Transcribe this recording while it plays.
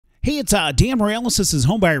Hey, it's Dan Morales. This is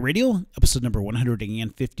Homebuyer Radio, episode number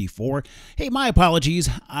 154. Hey, my apologies.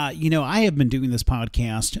 I have been doing this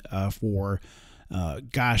podcast for a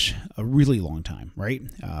really long time, right?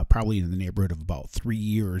 Probably in the neighborhood of about 3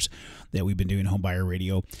 years that we've been doing Homebuyer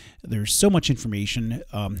Radio. There's so much information.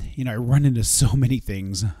 I run into so many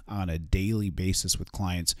things on a daily basis with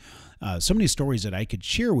clients. So many stories that I could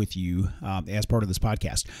share with you as part of this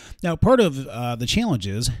podcast. Now, part of the challenge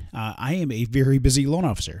is I am a very busy loan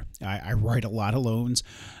officer. I write a lot of loans.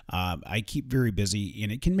 I keep very busy,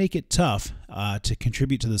 and it can make it tough to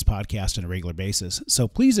contribute to this podcast on a regular basis. So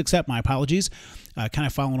please accept my apologies. Kind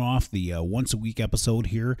of following off the once a week episode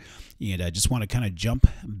here, and I just want to kind of jump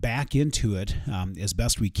back into it as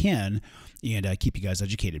best we can and keep you guys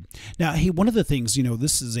educated. Now, hey, one of the things,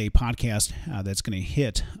 this is a podcast that's going to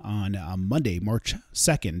hit on Monday, March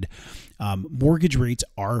 2nd. Mortgage rates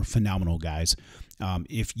are phenomenal, guys.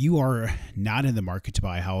 If you are not in the market to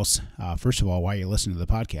buy a house, first of all, why are you listening to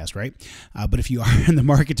the podcast, right? But if you are in the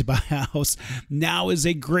market to buy a house, now is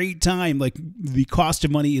a great time. Like, the cost of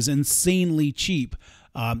money is insanely cheap.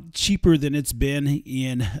 Cheaper than it's been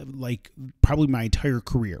in probably my entire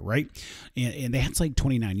career, right? And that's like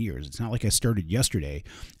 29 years. It's not like I started yesterday.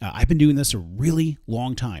 I've been doing this a really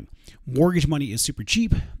long time. Mortgage money is super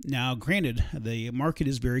cheap. Now, granted, the market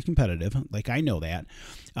is very competitive. Like, I know that.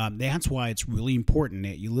 That's why it's really important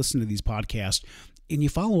that you listen to these podcasts and you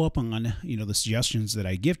follow up on, the suggestions that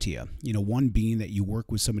I give to you. One being that you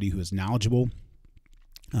work with somebody who is knowledgeable,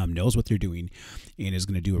 knows what they're doing, and is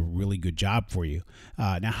going to do a really good job for you.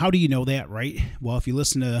 Now, how do you know that, right? Well, if you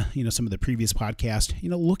listen to, some of the previous podcasts,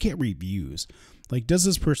 look at reviews. Like, does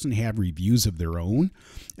this person have reviews of their own?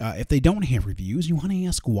 If they don't have reviews, you want to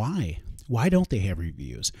ask why. Why don't they have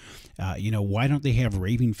reviews? Why don't they have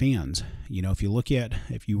raving fans? If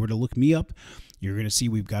you were to look me up, you're going to see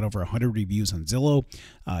we've got over 100 reviews on Zillow.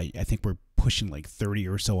 I think we're pushing like 30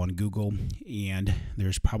 or so on Google, and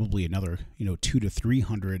there's probably another 200 to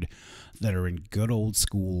 300 that are in good old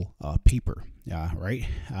school paper, right?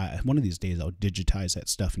 One of these days I'll digitize that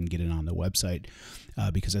stuff and get it on the website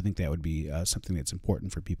because I think that would be something that's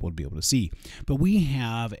important for people to be able to see. But we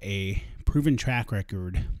have a proven track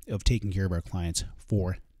record of taking care of our clients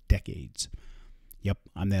for decades. Yep,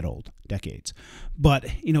 I'm that old. Decades. But,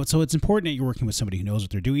 so it's important that you're working with somebody who knows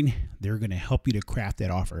what they're doing. They're going to help you to craft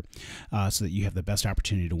that offer so that you have the best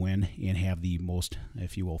opportunity to win and have the most,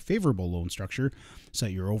 if you will, favorable loan structure so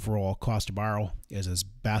that your overall cost to borrow is as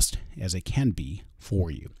best as it can be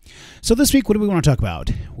for you. So this week, what do we want to talk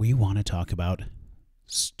about? We want to talk about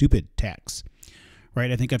stupid tax,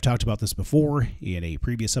 right? I think I've talked about this before in a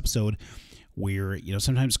previous episode, where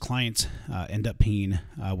sometimes clients end up paying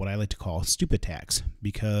what I like to call stupid tax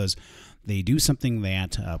because they do something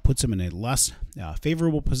that puts them in a less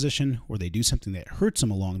favorable position, or they do something that hurts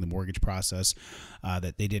them along the mortgage process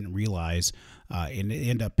that they didn't realize, and they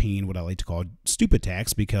end up paying what I like to call stupid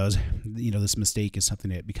tax because this mistake is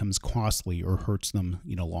something that becomes costly or hurts them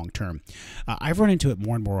long term. I've run into it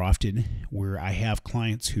more and more often where I have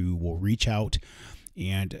clients who will reach out,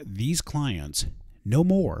 and these clients know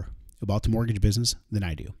more about the mortgage business than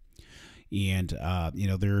I do. And,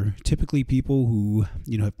 they're typically people who,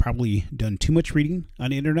 have probably done too much reading on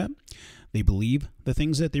the internet. They believe the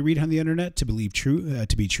things that they read on the internet to be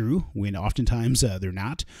true, when oftentimes they're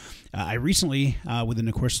not. I recently, within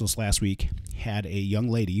the course of this last week, had a young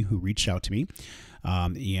lady who reached out to me,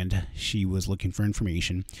 and she was looking for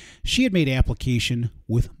information. She had made application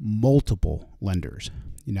with multiple lenders,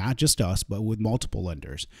 not just us, but with multiple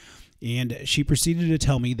lenders. And she proceeded to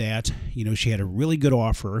tell me that, she had a really good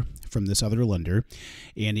offer from this other lender,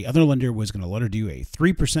 and the other lender was going to let her do a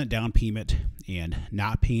 3% down payment and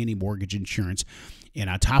not pay any mortgage insurance. And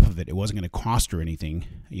on top of it, it wasn't going to cost her anything,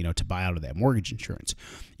 to buy out of that mortgage insurance.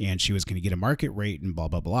 And she was going to get a market rate and blah,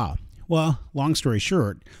 blah, blah. Well, long story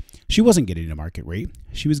short, she wasn't getting a market rate.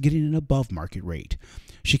 She was getting an above market rate.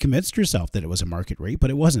 She convinced herself that it was a market rate, but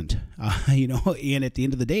it wasn't, and at the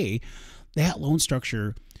end of the day, that loan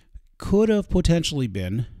structure could have potentially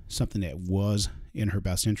been something that was in her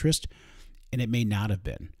best interest, and it may not have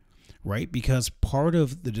been, right? Because part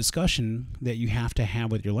of the discussion that you have to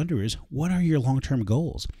have with your lender is, what are your long-term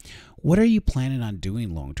goals? What are you planning on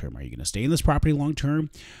doing long-term? Are you going to stay in this property long-term?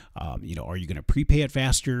 Are you going to prepay it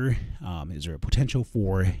faster? Is there a potential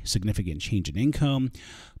for significant change in income?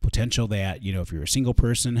 Potential that, if you're a single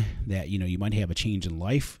person, that, you might have a change in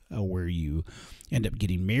life where you end up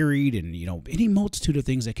getting married, and, any multitude of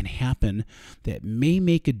things that can happen that may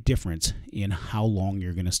make a difference in how long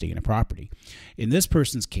you're going to stay in a property. In this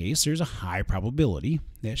person's case, there's a high probability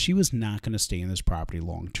that she was not going to stay in this property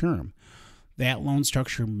long-term. That loan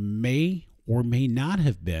structure may or may not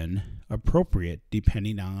have been appropriate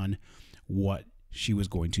depending on what she was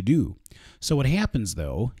going to do. So what happens,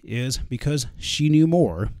 though, is because she knew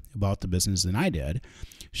more about the business than I did,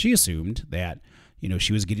 she assumed that,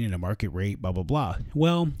 she was getting a market rate, blah, blah, blah.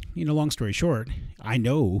 Well, long story short, I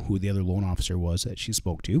know who the other loan officer was that she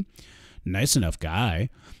spoke to. Nice enough guy,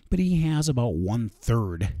 but he has about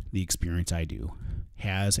 1/3 the experience I do.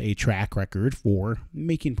 Has a track record for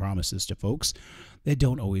making promises to folks that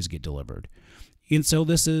don't always get delivered. And so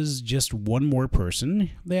this is just one more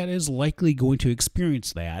person that is likely going to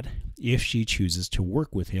experience that if she chooses to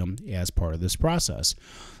work with him as part of this process.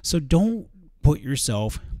 So don't put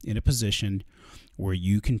yourself in a position where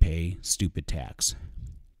you can pay stupid tax.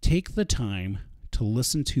 Take the time to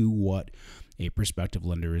listen to what a prospective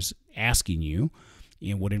lender is asking you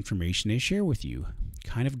and what information they share with you.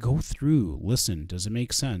 Kind of go through, listen, does it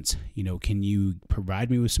make sense? Can you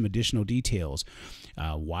provide me with some additional details?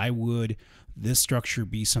 Why would this structure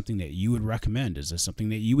be something that you would recommend? Is this something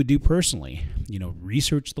that you would do personally?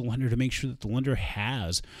 Research the lender to make sure that the lender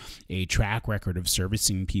has a track record of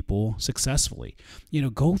servicing people successfully.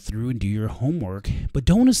 Go through and do your homework, but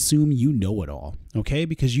don't assume you know it all, okay?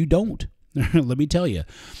 Because you don't. Let me tell you,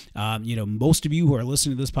 most of you who are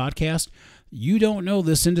listening to this podcast, you don't know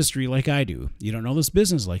this industry like I do. You don't know this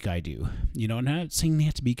business like I do. I'm not saying they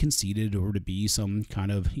have to be conceited or to be some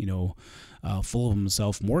kind of, full of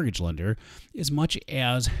himself mortgage lender, as much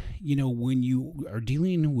as, when you are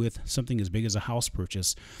dealing with something as big as a house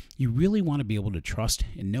purchase, you really want to be able to trust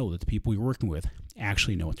and know that the people you're working with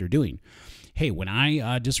actually know what they're doing. Hey, when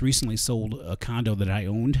I just recently sold a condo that I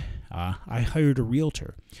owned, I hired a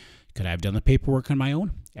realtor. Could I have done the paperwork on my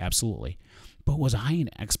own? Absolutely. But was I an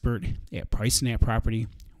expert at pricing that property?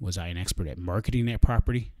 Was I an expert at marketing that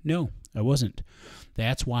property? No, I wasn't.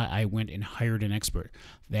 That's why I went and hired an expert.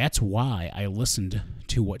 That's why I listened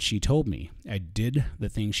to what she told me. I did the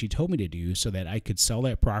things she told me to do so that I could sell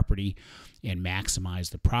that property and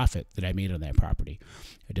maximize the profit that I made on that property.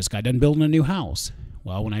 I just got done building a new house.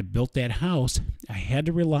 Well, when I built that house, I had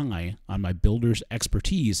to rely on my builder's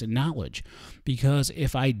expertise and knowledge, because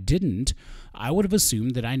if I didn't, I would have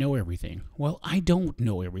assumed that I know everything. Well, I don't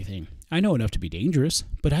know everything. I know enough to be dangerous,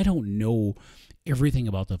 but I don't know everything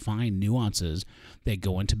about the fine nuances that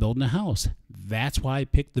go into building a house. That's why I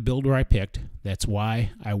picked the builder I picked. That's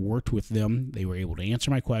why I worked with them. They were able to answer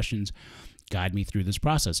my questions, guide me through this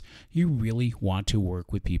process. You really want to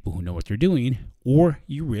work with people who know what they're doing, or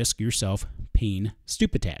you risk yourself paying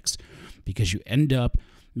stupid tax, because you end up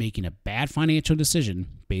making a bad financial decision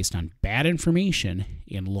based on bad information,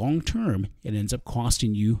 and long term it ends up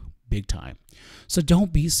costing you big time. So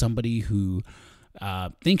don't be somebody who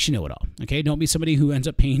thinks you know it all, okay? Don't be somebody who ends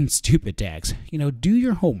up paying stupid tax. Do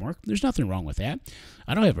your homework. There's nothing wrong with that.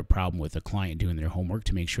 I don't have a problem with a client doing their homework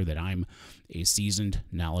to make sure that I'm a seasoned,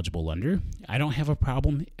 knowledgeable lender. I don't have a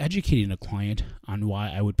problem educating a client on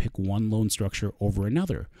why I would pick one loan structure over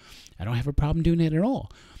another. I don't have a problem doing that at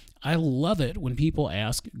all. I love it when people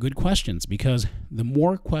ask good questions, because the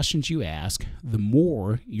more questions you ask, the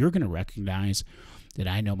more you're going to recognize that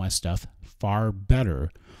I know my stuff far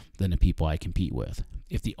better than the people I compete with.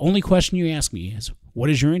 If the only question you ask me is,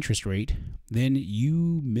 what is your interest rate? Then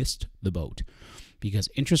you missed the boat, because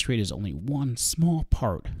interest rate is only one small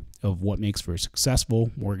part of what makes for a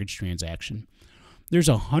successful mortgage transaction. There's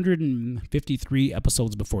 153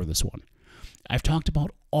 episodes before this one. I've talked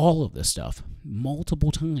about all of this stuff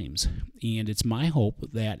multiple times, and it's my hope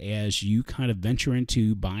that as you kind of venture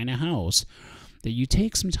into buying a house, that you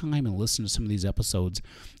take some time and listen to some of these episodes,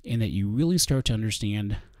 and that you really start to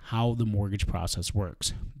understand how the mortgage process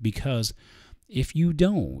works. Because if you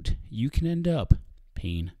don't, you can end up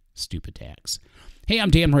paying stupid tax. Hey,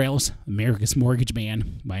 I'm Dan Morales, America's Mortgage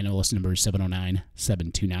Man. My NOLS number is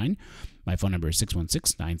 709-729. My phone number is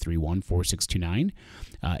 616-931-4629.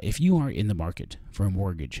 If you are in the market for a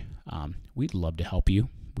mortgage, we'd love to help you.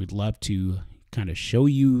 We'd love to kind of show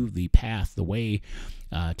you the path, the way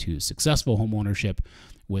to successful homeownership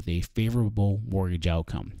with a favorable mortgage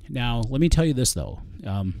outcome. Now, let me tell you this, though.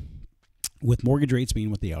 With mortgage rates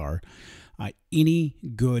being what they are, any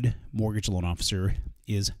good mortgage loan officer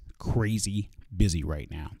is crazy busy right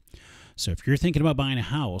now. So if you're thinking about buying a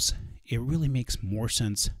house, it really makes more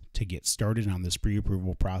sense to get started on this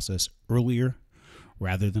pre-approval process earlier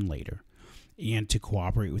rather than later, and to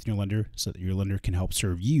cooperate with your lender so that your lender can help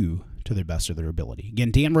serve you to the best of their ability.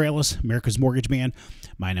 Again, Dan Morales, America's Mortgage Man.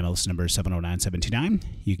 My NMLS number is 709-729.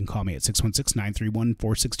 You can call me at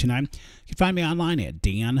 616-931-4629. You can find me online at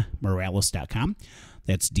danmorales.com.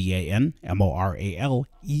 That's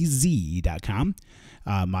DANMORALEZ.com.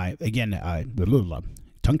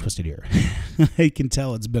 tongue twisted here. I can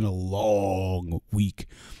tell it's been a long week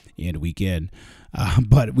and weekend.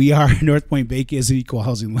 But we are, North Point Bank is an equal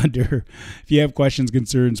housing lender. If you have questions,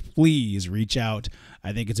 concerns, please reach out.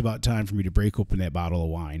 I think it's about time for me to break open that bottle of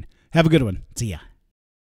wine. Have a good one. See ya.